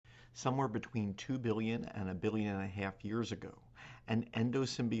Somewhere between 2 billion and a billion and a half years ago, an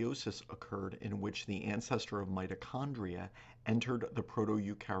endosymbiosis occurred in which the ancestor of mitochondria entered the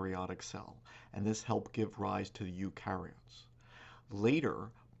proto-eukaryotic cell, and this helped give rise to the eukaryotes.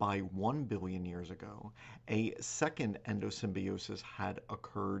 Later, by 1 billion years ago, a second endosymbiosis had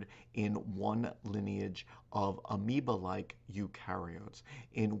occurred in one lineage of amoeba-like eukaryotes,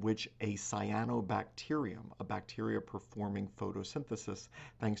 in which a cyanobacterium, a bacteria performing photosynthesis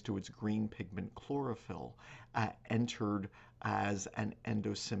thanks to its green pigment chlorophyll, entered as an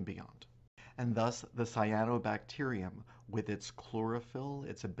endosymbiont. And thus, the cyanobacterium, with its chlorophyll,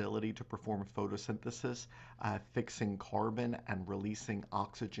 its ability to perform photosynthesis, fixing carbon and releasing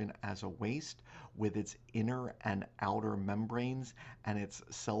oxygen as a waste, with its inner and outer membranes and its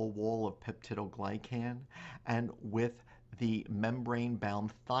cell wall of peptidoglycan, and with the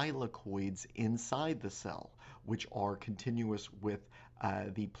membrane-bound thylakoids inside the cell, which are continuous with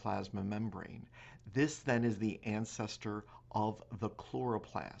the plasma membrane. This then is the ancestor of the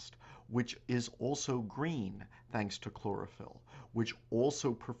chloroplast, which is also green thanks to chlorophyll, which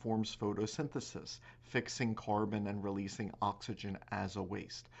also performs photosynthesis, fixing carbon and releasing oxygen as a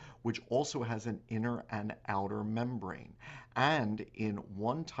waste, which also has an inner and outer membrane, and in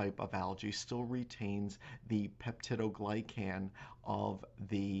one type of algae still retains the peptidoglycan of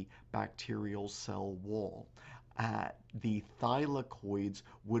the bacterial cell wall. The thylakoids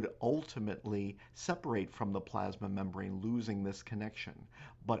would ultimately separate from the plasma membrane, losing this connection.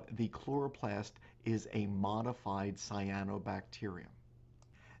 But the chloroplast is a modified cyanobacterium.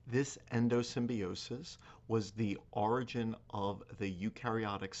 This endosymbiosis was the origin of the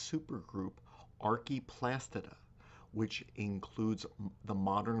eukaryotic supergroup Archaeplastida, which includes the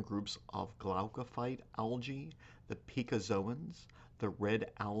modern groups of glaucophyte algae, the picozoans, the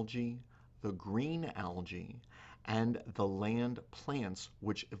red algae, the green algae, and the land plants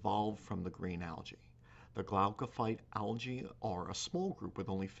which evolved from the green algae. The glaucophyte algae are a small group with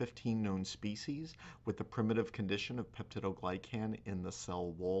only 15 known species, with the primitive condition of peptidoglycan in the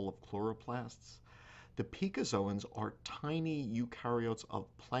cell wall of chloroplasts. The picozoans are tiny eukaryotes of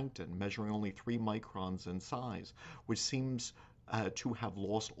plankton, measuring only 3 microns in size, which seems to have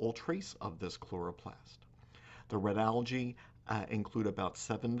lost all trace of this chloroplast. The red algae include about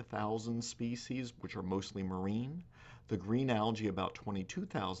 7,000 species, which are mostly marine. The green algae, about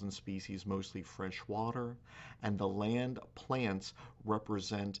 22,000 species, mostly freshwater. And the land plants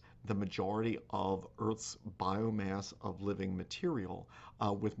represent the majority of Earth's biomass of living material,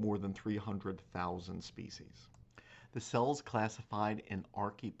 with more than 300,000 species. The cells classified in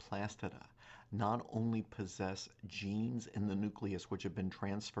Archaeplastida not only possess genes in the nucleus which have been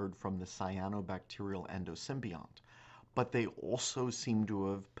transferred from the cyanobacterial endosymbiont, but they also seem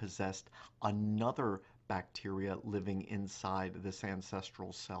to have possessed another bacteria living inside this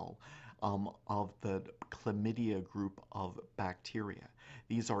ancestral cell of the chlamydia group of bacteria.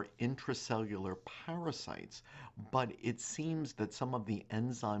 These are intracellular parasites, but it seems that some of the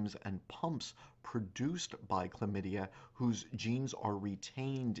enzymes and pumps produced by chlamydia, whose genes are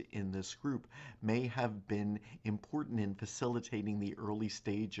retained in this group, may have been important in facilitating the early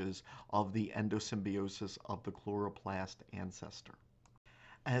stages of the endosymbiosis of the chloroplast ancestor.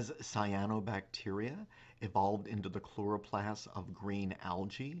 As cyanobacteria evolved into the chloroplasts of green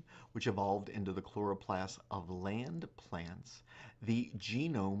algae, which evolved into the chloroplasts of land plants, the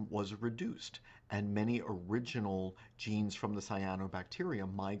genome was reduced, and many original genes from the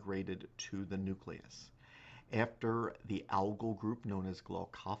cyanobacteria migrated to the nucleus. After the algal group known as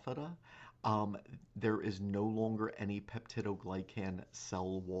Glaucophyta, there is no longer any peptidoglycan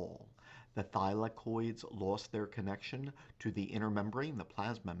cell wall. The thylakoids lost their connection to the inner membrane, the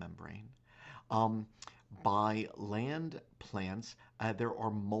plasma membrane. By land plants, there are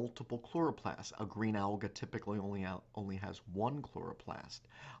multiple chloroplasts. A green alga typically only has one chloroplast,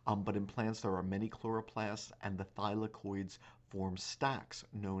 but in plants there are many chloroplasts, and the thylakoids form stacks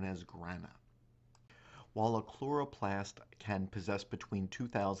known as grana. While a chloroplast can possess between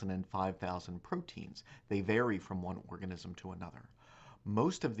 2,000 and 5,000 proteins, they vary from one organism to another.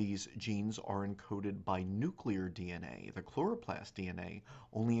 Most of these genes are encoded by nuclear DNA. The chloroplast DNA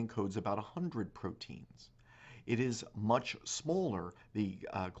only encodes about 100 proteins. It is much smaller, the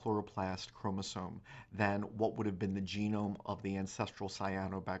chloroplast chromosome, than what would have been the genome of the ancestral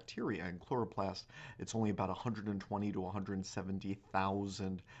cyanobacteria. In chloroplast, it's only about 120 to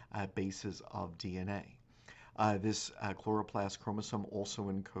 170,000 bases of DNA. This chloroplast chromosome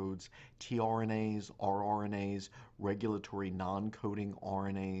also encodes tRNAs, rRNAs, regulatory non-coding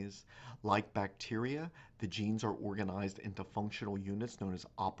RNAs. Like bacteria, the genes are organized into functional units known as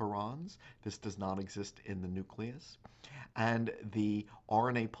operons. This does not exist in the nucleus. And the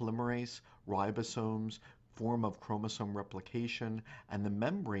RNA polymerase, ribosomes, form of chromosome replication, and the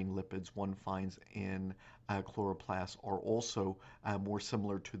membrane lipids one finds in chloroplasts are also more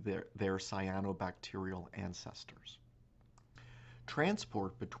similar to their cyanobacterial ancestors.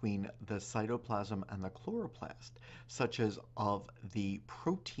 Transport between the cytoplasm and the chloroplast, such as of the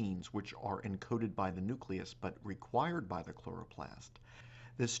proteins which are encoded by the nucleus but required by the chloroplast,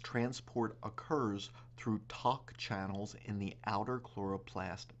 this transport occurs through TOC channels in the outer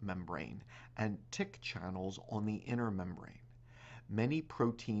chloroplast membrane and TIC channels on the inner membrane. Many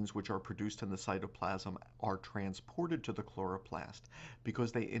proteins which are produced in the cytoplasm are transported to the chloroplast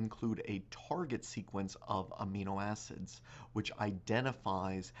because they include a target sequence of amino acids which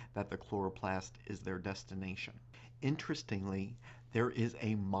identifies that the chloroplast is their destination. Interestingly, there is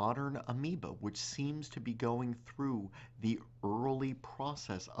a modern amoeba which seems to be going through the early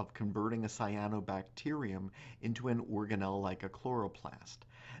process of converting a cyanobacterium into an organelle like a chloroplast.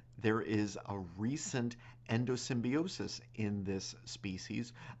 There is a recent endosymbiosis in this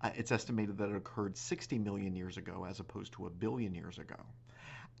species. It's estimated that it occurred 60 million years ago as opposed to a billion years ago.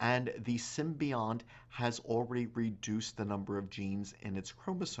 And the symbiont has already reduced the number of genes in its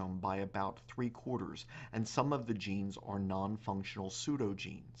chromosome by about 3/4, and some of the genes are non-functional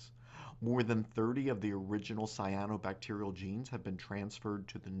pseudogenes. More than 30 of the original cyanobacterial genes have been transferred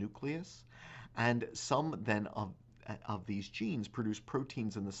to the nucleus, and some then of these genes produce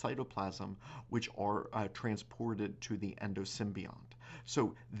proteins in the cytoplasm which are transported to the endosymbiont.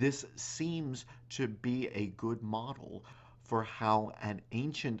 So this seems to be a good model for how an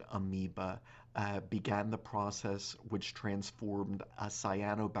ancient amoeba began the process which transformed a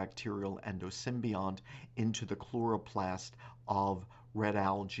cyanobacterial endosymbiont into the chloroplast of red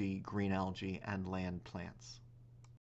algae, green algae, and land plants.